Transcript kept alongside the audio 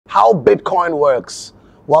how Bitcoin works.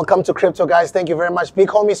 Welcome to Crypto, guys. Thank you very much. Big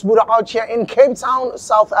homie Sbuda out here in Cape Town,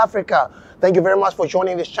 South Africa. Thank you very much for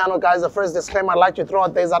joining this channel, guys. The first disclaimer I'd like to throw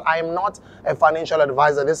out there is that I am not a financial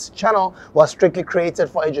advisor. This channel was strictly created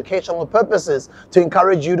for educational purposes to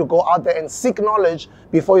encourage you to go out there and seek knowledge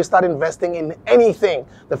before you start investing in anything.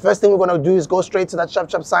 The first thing we're going to do is go straight to that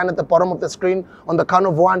sharp sign at the bottom of the screen on the count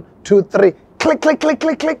of 1, 2, 3. Click, click, click,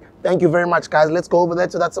 click, click. Thank you very much, guys. Let's go over there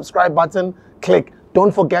to that subscribe button. Click.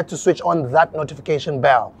 Don't forget to switch on that notification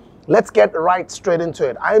bell. Let's get right straight into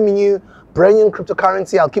it. I'm new, brand new in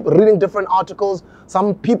cryptocurrency. I'll keep reading different articles.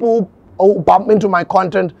 Some people who bump into my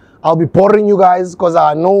content, I'll be boring you guys because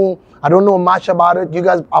I don't know much about it. You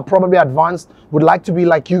guys are probably advanced, would like to be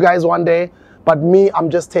like you guys one day. But me, I'm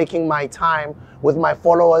just taking my time with my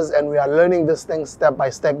followers and we are learning this thing step by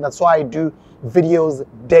step. That's why I do videos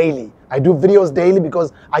daily. I do videos daily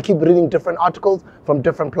because I keep reading different articles from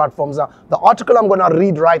different platforms. The article I'm going to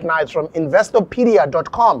read right now is from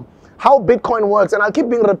investopedia.com, how Bitcoin works. And I'll keep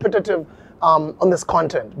being repetitive on this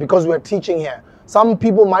content because we're teaching here. Some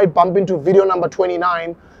people might bump into video number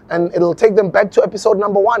 29 and it'll take them back to episode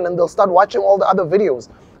number 1 and they'll start watching all the other videos.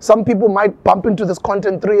 Some people might bump into this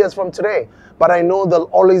content 3 years from today, but I know there'll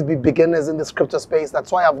always be beginners in this crypto space.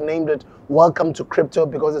 That's why I've named it Welcome to Crypto,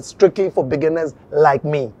 because it's strictly for beginners like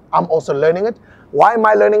me. I'm also learning it. Why am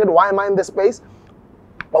I learning it? Why am I in this space?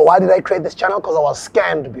 But why did I create this channel? Because I was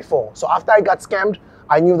scammed before. So after I got scammed,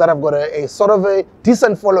 I knew that I've got a sort of a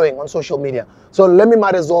decent following on social media. So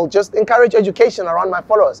might as well just encourage education around my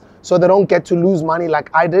followers so they don't get to lose money like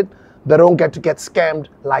I did. They don't get scammed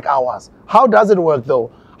like I was. How does it work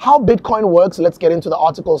though? How Bitcoin works, let's get into the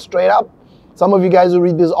article straight up. Some of you guys who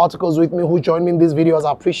read these articles with me, who join me in these videos,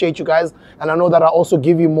 I appreciate you guys. And I know that I also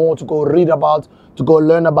give you more to go read about, to go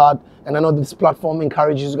learn about. And I know this platform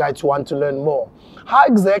encourages you guys to want to learn more. How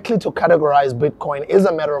exactly to categorize Bitcoin is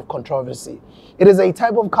a matter of controversy. It is a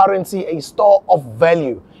type of currency, a store of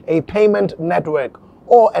value, a payment network,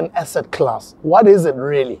 or an asset class. What is it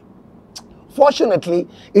really? Fortunately,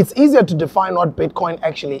 it's easier to define what Bitcoin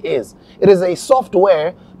actually is. It is a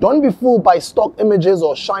software. Don't be fooled by stock images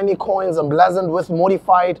or shiny coins emblazoned with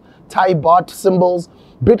modified Thai-baht symbols.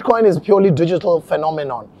 Bitcoin is purely digital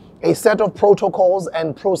phenomenon, a set of protocols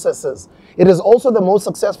and processes. It is also the most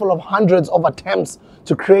successful of hundreds of attempts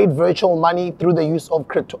to create virtual money through the use of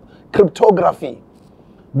cryptography.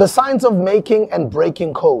 The science of making and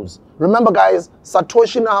breaking codes. Remember guys,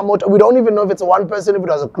 Satoshi Nakamoto, we don't even know if it's one person, if it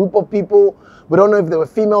was a group of people. We don't know if they were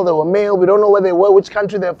female, they were male. We don't know where they were, which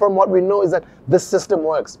country they're from. What we know is that this system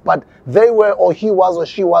works. But they were, or he was, or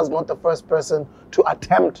she was not the first person to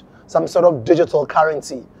attempt some sort of digital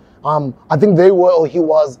currency. I think they were, or she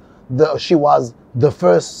was the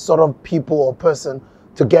first sort of people or person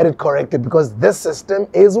to get it corrected because this system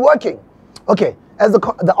is working. Okay, as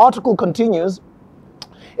the article continues,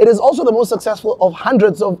 it is also the most successful of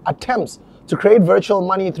hundreds of attempts to create virtual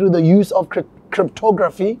money through the use of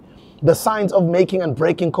cryptography, the science of making and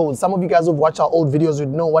breaking codes. Some of you guys who've watched our old videos would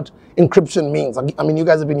know what encryption means. I mean, you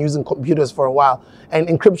guys have been using computers for a while, and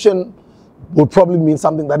encryption would probably mean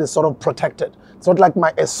something that is sort of protected. It's not like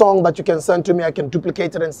a song that you can send to me, I can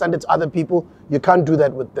duplicate it and send it to other people. You can't do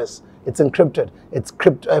that with this. It's encrypted.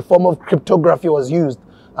 A form of cryptography was used.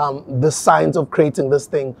 The science of creating this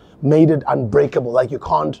thing made it unbreakable. Like you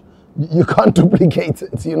can't duplicate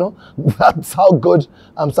it, you know? That's how good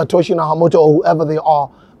Satoshi Nakamoto or whoever they are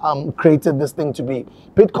created this thing to be.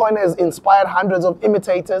 Bitcoin has inspired hundreds of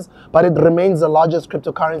imitators, but it remains the largest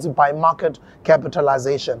cryptocurrency by market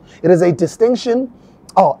capitalization. It is a distinction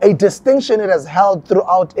it has held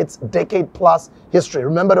throughout its decade-plus history.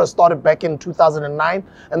 Remember, it was started back in 2009,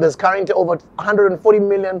 and there's currently over 140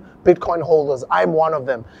 million Bitcoin holders. I'm one of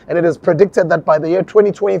them. And it is predicted that by the year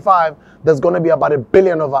 2025, there's going to be about 1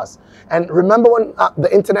 billion of us. And remember when the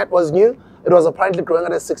internet was new? It was apparently growing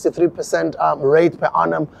at a 63% rate per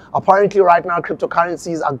annum. Apparently right now,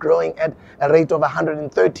 cryptocurrencies are growing at a rate of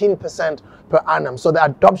 113% per annum. So the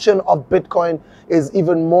adoption of Bitcoin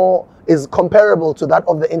is comparable to that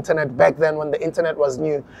of the internet back then when the internet was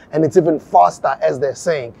new, and it's even faster as they're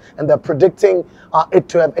saying. And they're predicting it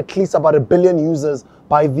to have at least about 1 billion users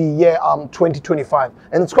by the year 2025.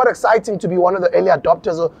 And it's quite exciting to be one of the early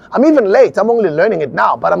adopters. I'm even late, I'm only learning it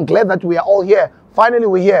now, but I'm glad that we are all here finally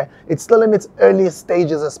we're here. It's still in its earliest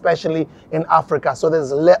stages, especially in Africa. So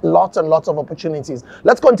there's lots and lots of opportunities.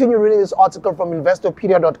 Let's continue reading this article from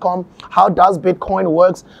Investopedia.com. How does Bitcoin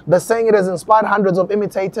works? They're saying it has inspired hundreds of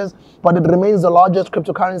imitators, but it remains the largest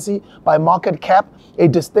cryptocurrency by market cap, a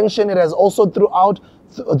distinction it has also throughout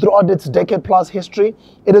its decade-plus history.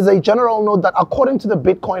 It is a general note that according to the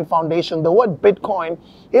Bitcoin Foundation, the word Bitcoin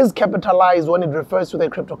is capitalized when it refers to the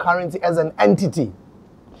cryptocurrency as an entity.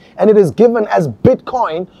 And it is given as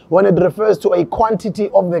Bitcoin when it refers to a quantity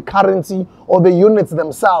of the currency or the units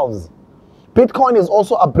themselves. Bitcoin is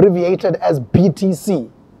also abbreviated as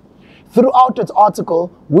BTC. Throughout its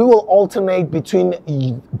article, we will alternate between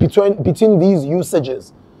these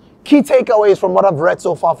usages. Key takeaways from what I've read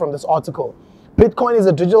so far from this article. Bitcoin is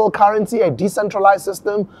a digital currency, a decentralized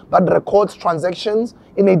system that records transactions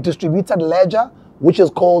in a distributed ledger, which is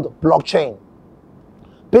called blockchain.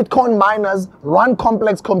 Bitcoin miners run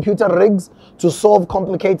complex computer rigs to solve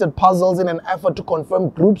complicated puzzles in an effort to confirm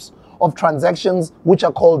groups of transactions, which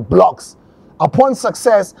are called blocks. Upon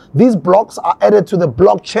success, these blocks are added to the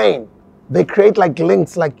blockchain. They create like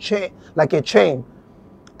links, like a chain,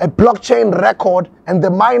 a blockchain record, and the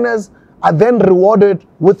miners are then rewarded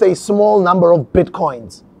with a small number of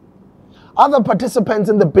Bitcoins. Other participants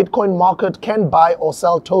in the Bitcoin market can buy or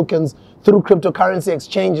sell tokens through cryptocurrency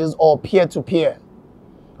exchanges or peer-to-peer.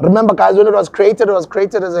 Remember guys, when it was created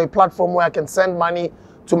as a platform where I can send money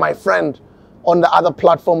to my friend on the other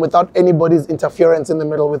platform without anybody's interference in the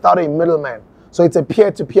middle, without a middleman. So it's a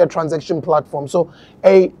peer-to-peer transaction platform. So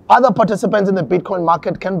other participants in the Bitcoin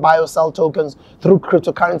market can buy or sell tokens through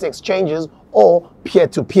cryptocurrency exchanges or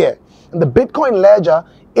peer-to-peer. And the Bitcoin ledger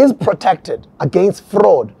is protected against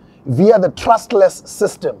fraud via the trustless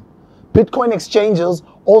system. Bitcoin exchanges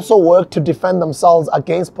also work to defend themselves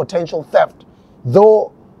against potential theft,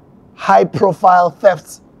 though high-profile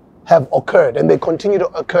thefts have occurred and they continue to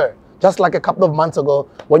occur. Just like a couple of months ago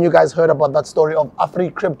when you guys heard about that story of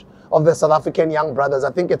AfriCrypt, of the South African young brothers.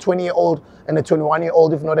 I think a 20-year-old and a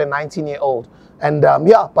 21-year-old, if not a 19-year-old. And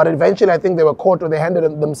yeah, but eventually I think they were caught or they handed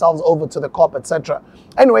themselves over to the cop, etc.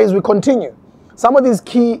 Anyways, we continue. Some of these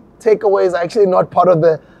key takeaways are actually not part of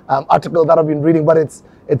the article that I've been reading, but it's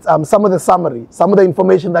some of the summary, some of the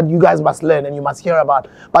information that you guys must learn and you must hear about.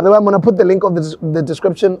 By the way, I'm going to put the link of the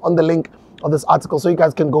description on the link of this article so you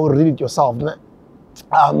guys can go read it yourself. The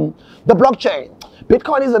blockchain.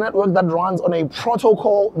 Bitcoin is a network that runs on a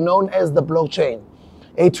protocol known as the blockchain.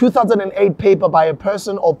 A 2008 paper by a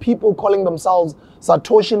person or people calling themselves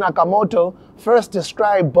Satoshi Nakamoto first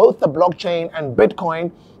described both the blockchain and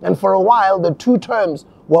Bitcoin, and for a while the two terms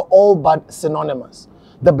were all but synonymous.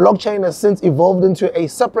 The blockchain has since evolved into a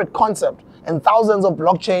separate concept, and thousands of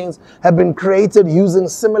blockchains have been created using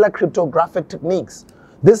similar cryptographic techniques.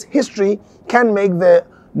 This history can make the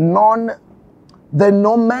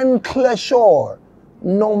nomenclature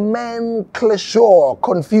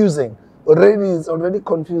confusing. It's already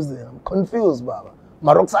confusing. I'm confused, Baba.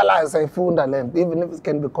 Maroksala is a funda length, even if it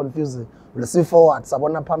can be confusing. We'll see forward.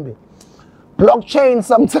 Sabona Pambi. Blockchain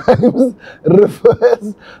sometimes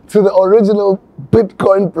refers to the original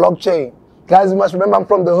Bitcoin blockchain. Guys, you must remember I'm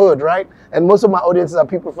from the hood, right? And most of my audiences are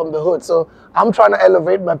people from the hood. So I'm trying to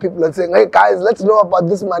elevate my people and saying, hey guys, let's know about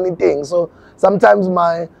this money thing. So sometimes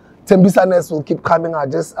my Tembisaness will keep coming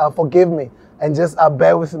out. Just forgive me and just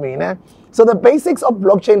bear with me. Né? So the basics of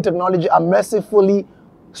blockchain technology are mercifully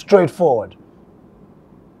straightforward.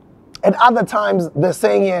 At other times, they're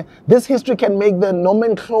saying here, this history can make the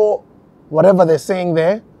nomenclature, whatever they're saying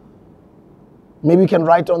there. Maybe you can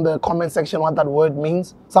write on the comment section what that word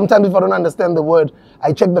means. Sometimes if I don't understand the word,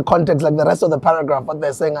 I check the context, like the rest of the paragraph, what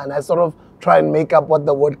they're saying, and I sort of try and make up what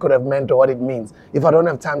the word could have meant or what it means. If I don't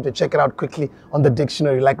have time to check it out quickly on the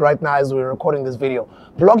dictionary, like right now as we're recording this video.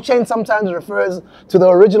 Blockchain sometimes refers to the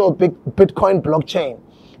original Bitcoin blockchain.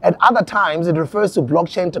 At other times, it refers to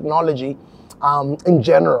blockchain technology in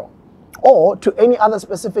general, or to any other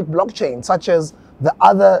specific blockchain, such as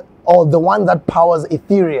the one that powers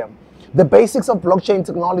Ethereum. The basics of blockchain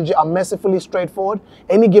technology are mercifully straightforward.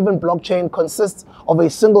 Any given blockchain consists of a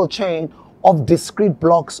single chain of discrete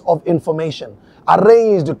blocks of information,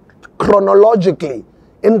 arranged chronologically.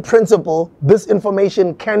 In principle, this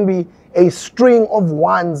information can be a string of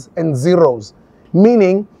ones and zeros,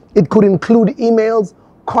 meaning it could include emails,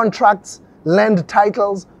 contracts, land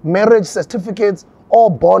titles, marriage certificates,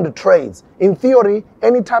 or bond trades. In theory,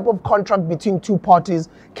 any type of contract between two parties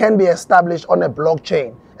can be established on a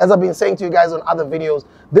blockchain. As I've been saying to you guys on other videos,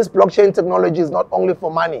 this blockchain technology is not only for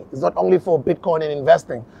money, it's not only for Bitcoin and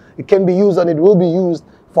investing. It can be used and it will be used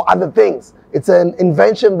for other things. It's an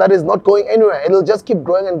invention that is not going anywhere. It'll just keep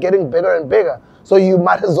growing and getting bigger and bigger. So you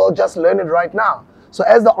might as well just learn it right now. So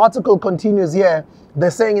as the article continues here, they're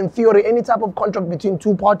saying in theory, any type of contract between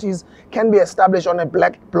two parties can be established on a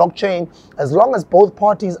blockchain as long as both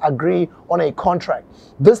parties agree on a contract.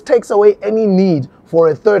 This takes away any need for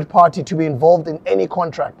a third party to be involved in any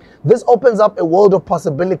contract. This opens up a world of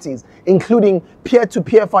possibilities, including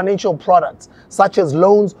peer-to-peer financial products, such as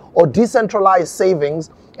loans or decentralized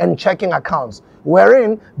savings and checking accounts,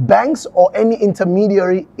 wherein banks or any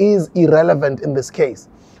intermediary is irrelevant in this case.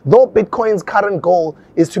 Though Bitcoin's current goal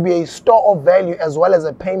is to be a store of value as well as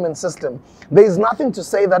a payment system, there is nothing to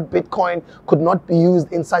say that Bitcoin could not be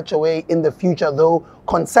used in such a way in the future, though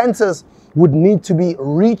consensus would need to be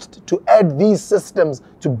reached to add these systems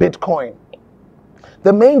to Bitcoin.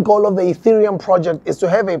 The main goal of the Ethereum project is to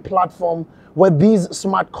have a platform where these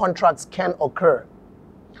smart contracts can occur,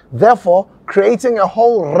 therefore creating a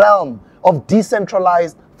whole realm of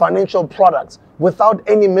decentralized financial products without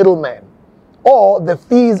any middleman, or the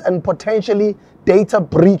fees and potentially data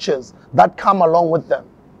breaches that come along with them.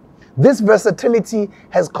 This versatility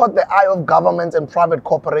has caught the eye of governments and private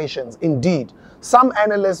corporations. Indeed, some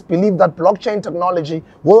analysts believe that blockchain technology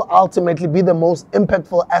will ultimately be the most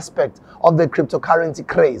impactful aspect of the cryptocurrency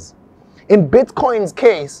craze. In Bitcoin's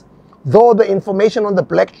case, though the information on the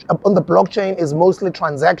blockchain is mostly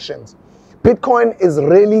transactions, Bitcoin is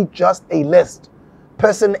really just a list.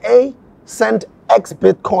 Person A sent X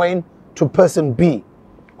Bitcoin to person B,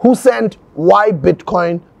 who sent Y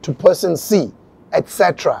Bitcoin to person C,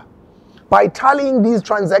 etc. By tallying these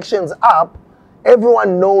transactions up,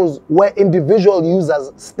 everyone knows where individual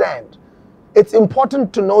users stand. It's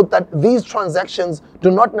important to note that these transactions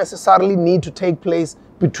do not necessarily need to take place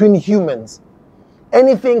between humans.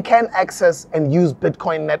 Anything can access and use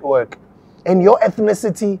Bitcoin network, and your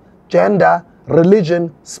ethnicity, gender,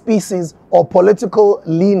 religion, species, or political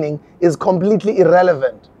leaning is completely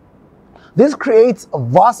irrelevant. This creates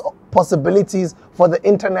vast possibilities for the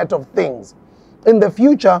Internet of Things. In the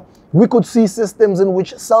future, we could see systems in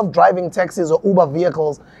which self-driving taxis or Uber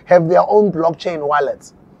vehicles have their own blockchain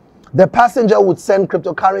wallets. The passenger would send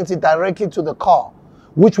cryptocurrency directly to the car,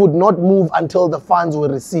 which would not move until the funds were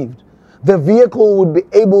received. The vehicle would be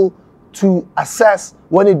able to assess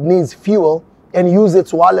when it needs fuel and use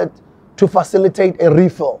its wallet to facilitate a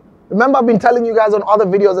refill. Remember, I've been telling you guys on other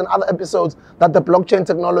videos and other episodes that the blockchain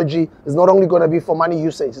technology is not only going to be for money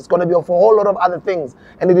usage, it's going to be for a whole lot of other things.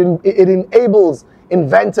 And it enables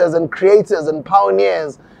inventors and creators and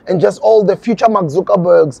pioneers and just all the future Mark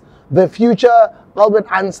Zuckerbergs, the future Albert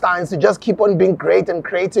Einsteins to just keep on being great and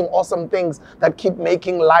creating awesome things that keep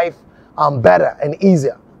making life better and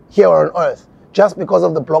easier here on Earth, just because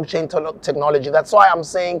of the blockchain technology. That's why I'm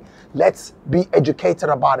saying let's be educated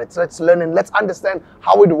about it. Let's learn and let's understand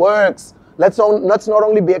how it works. Let's not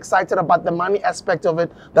only be excited about the money aspect of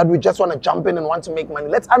it, that we just want to jump in and want to make money.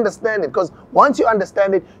 Let's understand it, because once you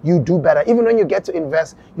understand it, you do better. Even when you get to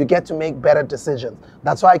invest, you get to make better decisions.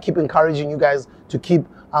 That's why I keep encouraging you guys to keep,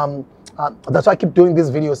 that's why I keep doing these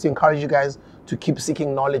videos, to encourage you guys to keep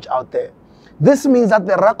seeking knowledge out there. This means that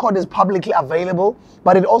the record is publicly available,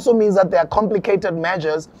 but it also means that there are complicated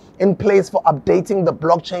measures in place for updating the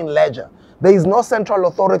blockchain ledger. There is no central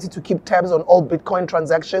authority to keep tabs on all Bitcoin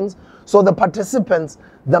transactions, so the participants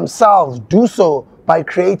themselves do so by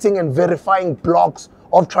creating and verifying blocks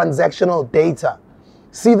of transactional data.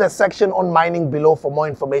 See the section on mining below for more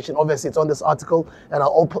information. Obviously, it's on this article, and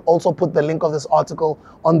I'll also put the link of this article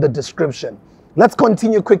on the description. Let's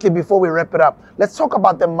continue quickly before we wrap it up. Let's talk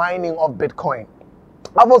about the mining of Bitcoin.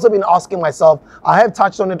 I've also been asking myself, I have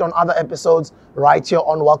touched on it on other episodes right here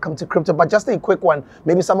on Welcome to Crypto, but just a quick one.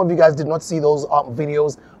 Maybe some of you guys did not see those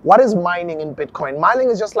videos. What is mining in Bitcoin? Mining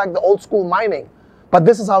is just like the old school mining, but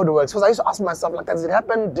this is how it works. Because I used to ask myself, like, does it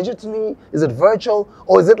happen digitally? Is it virtual?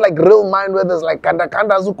 Or is it like real mine where there's like Kanda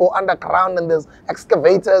Zuko underground and there's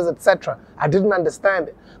excavators, etc.? I didn't understand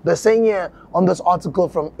it. They're saying here on this article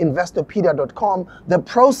from investopedia.com, the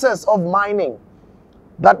process of mining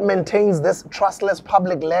that maintains this trustless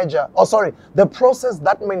public ledger, the process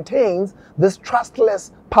that maintains this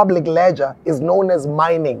trustless public ledger is known as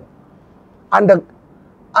mining.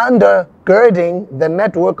 Undergirding the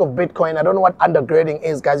network of Bitcoin. I don't know what undergirding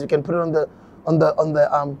is, guys. You can put it on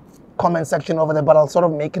the comment section over there, but I'll sort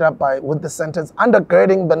of make it up with the sentence.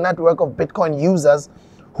 Undergirding the network of Bitcoin users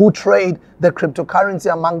who trade the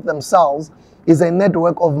cryptocurrency among themselves is a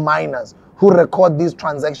network of miners who record these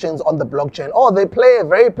transactions on the blockchain. Oh, they play a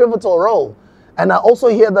very pivotal role. And I also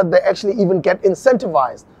hear that they actually even get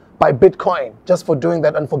incentivized by Bitcoin just for doing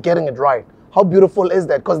that and for getting it right. How beautiful is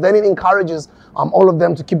that? Because then it encourages all of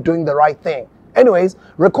them to keep doing the right thing. Anyways,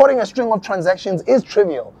 recording a string of transactions is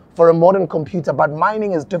trivial for a modern computer, but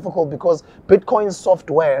mining is difficult because Bitcoin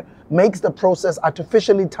software makes the process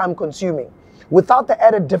artificially time-consuming. Without the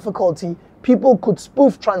added difficulty, people could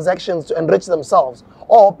spoof transactions to enrich themselves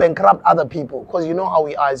or bankrupt other people, because you know how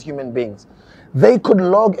we are as human beings. They could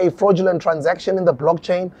log a fraudulent transaction in the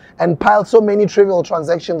blockchain and pile so many trivial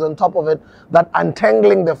transactions on top of it that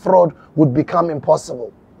untangling the fraud would become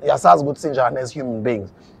impossible. Yasas good sinjan as human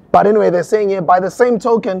beings. But anyway, they're saying here, by the same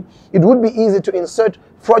token, it would be easy to insert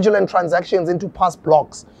fraudulent transactions into past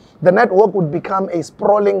blocks. The network would become a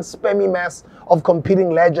sprawling, spammy mess of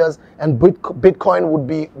competing ledgers, and Bitcoin would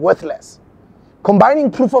be worthless.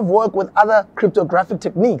 Combining proof of work with other cryptographic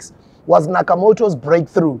techniques was Nakamoto's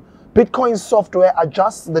breakthrough. Bitcoin software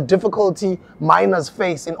adjusts the difficulty miners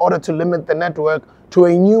face in order to limit the network to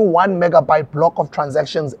a new 1 megabyte block of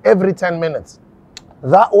transactions every 10 minutes.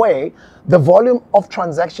 That way, the volume of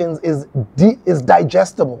transactions is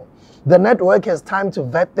digestible. The network has time to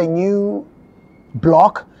vet the new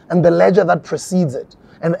block and the ledger that precedes it,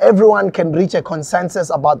 and everyone can reach a consensus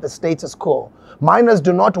about the status quo. Miners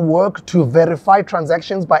do not work to verify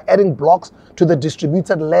transactions by adding blocks to the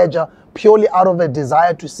distributed ledger purely out of a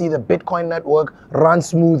desire to see the Bitcoin network run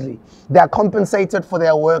smoothly. They are compensated for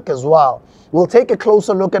their work as well. We'll take a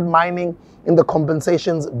closer look at mining in the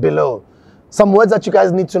compensations below. Some words that you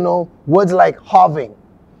guys need to know, words like halving.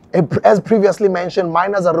 As previously mentioned,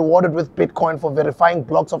 miners are rewarded with Bitcoin for verifying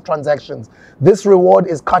blocks of transactions. This reward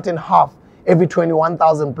is cut in half every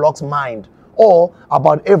 21,000 blocks mined, or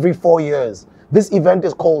about every 4 years. This event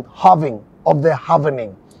is called halving of the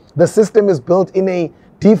halvening. The system is built in a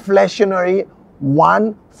deflationary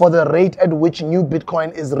one for the rate at which new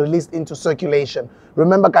Bitcoin is released into circulation.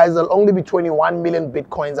 Remember guys, there'll only be 21 million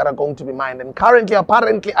Bitcoins that are going to be mined. And currently,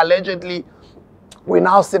 apparently, allegedly, we're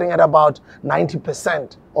now sitting at about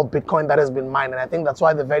 90% of Bitcoin that has been mined. And I think that's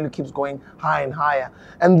why the value keeps going higher and higher.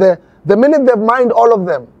 And the minute they've mined all of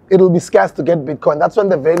them, it'll be scarce to get Bitcoin. That's when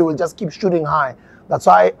the value will just keep shooting high. That's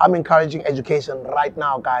why I'm encouraging education right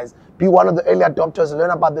now, guys. Be one of the early adopters,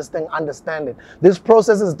 learn about this thing, understand it. This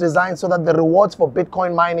process is designed so that the rewards for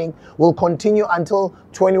Bitcoin mining will continue until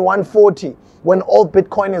 2140, when all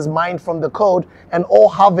Bitcoin is mined from the code and all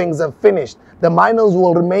halvings are finished. The miners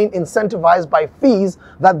will remain incentivized by fees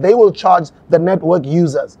that they will charge the network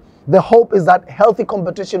users. The hope is that healthy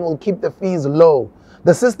competition will keep the fees low.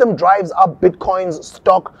 The system drives up Bitcoin's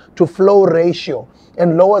stock to flow ratio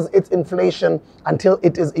and lowers its inflation until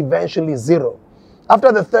it is eventually zero.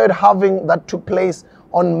 After the third halving that took place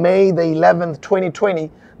on May the 11th, 2020,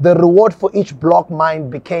 the reward for each block mined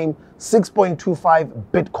became 6.25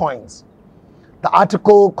 Bitcoins. The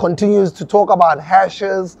article continues to talk about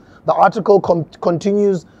hashes. The article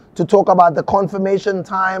continues to talk about the confirmation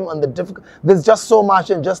time and there's just so much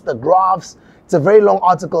in just the graphs. It's a very long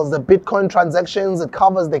article. The Bitcoin transactions, it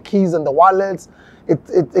covers the keys and the wallets.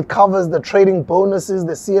 It covers the trading bonuses,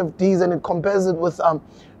 the CFDs, and it compares it with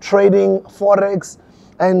trading Forex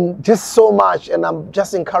and just so much. And I'm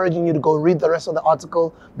just encouraging you to go read the rest of the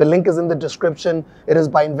article. The link is in the description. It is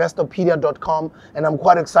by investopedia.com. And I'm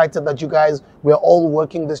quite excited that you guys, we're all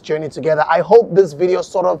working this journey together. I hope this video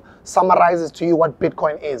sort of summarizes to you what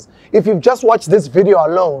Bitcoin is. If you've just watched this video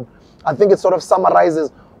alone, I think it sort of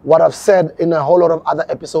summarizes what I've said in a whole lot of other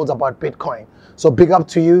episodes about Bitcoin. So big up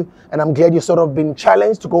to you, and I'm glad you sort of been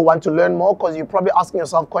challenged to go want to learn more, because you're probably asking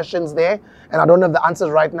yourself questions there, and I don't have the answers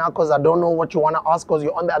right now because I don't know what you want to ask because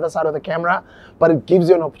you're on the other side of the camera, but it gives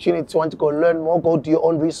you an opportunity to want to go learn more, go do your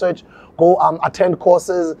own research, go attend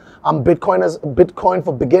courses, Bitcoin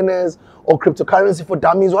for beginners or cryptocurrency for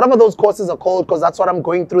dummies, whatever those courses are called, because that's what I'm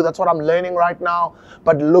going through, that's what I'm learning right now.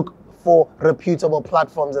 But look for reputable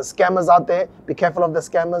platforms. There's scammers out there. Be careful of the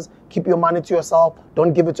scammers. Keep your money to yourself.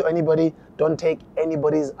 Don't give it to anybody. Don't take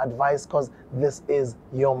anybody's advice, because this is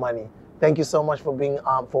your money. Thank you so much for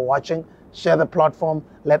watching. Share the platform.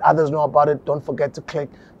 Let others know about it. Don't forget to click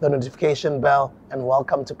the notification bell, and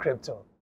welcome to crypto.